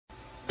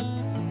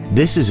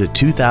This is a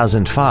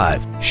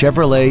 2005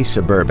 Chevrolet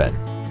Suburban.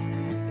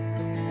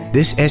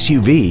 This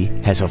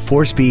SUV has a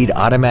 4-speed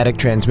automatic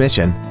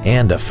transmission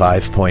and a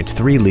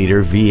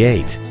 5.3-liter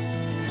V8.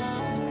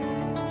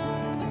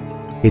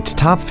 Its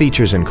top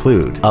features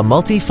include a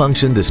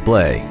multi-function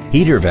display,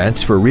 heater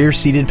vents for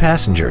rear-seated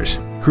passengers,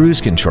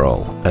 cruise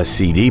control, a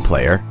CD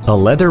player, a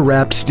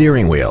leather-wrapped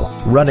steering wheel,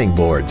 running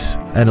boards,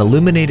 an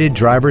illuminated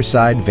driver's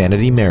side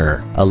vanity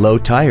mirror, a low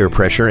tire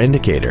pressure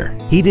indicator,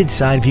 heated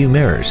side view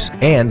mirrors,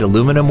 and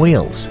aluminum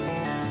wheels.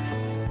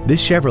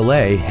 This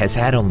Chevrolet has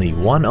had only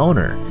one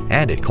owner,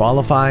 and it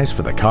qualifies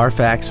for the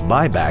Carfax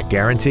buyback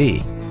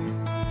guarantee.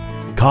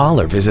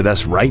 Call or visit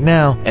us right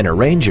now and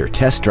arrange your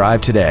test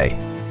drive today.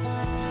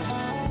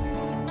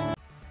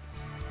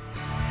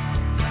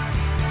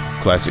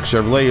 Classic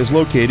Chevrolet is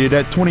located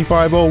at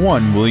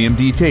 2501 William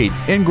D Tate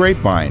in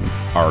Grapevine.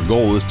 Our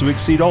goal is to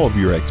exceed all of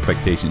your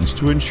expectations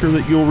to ensure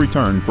that you'll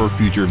return for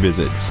future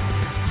visits.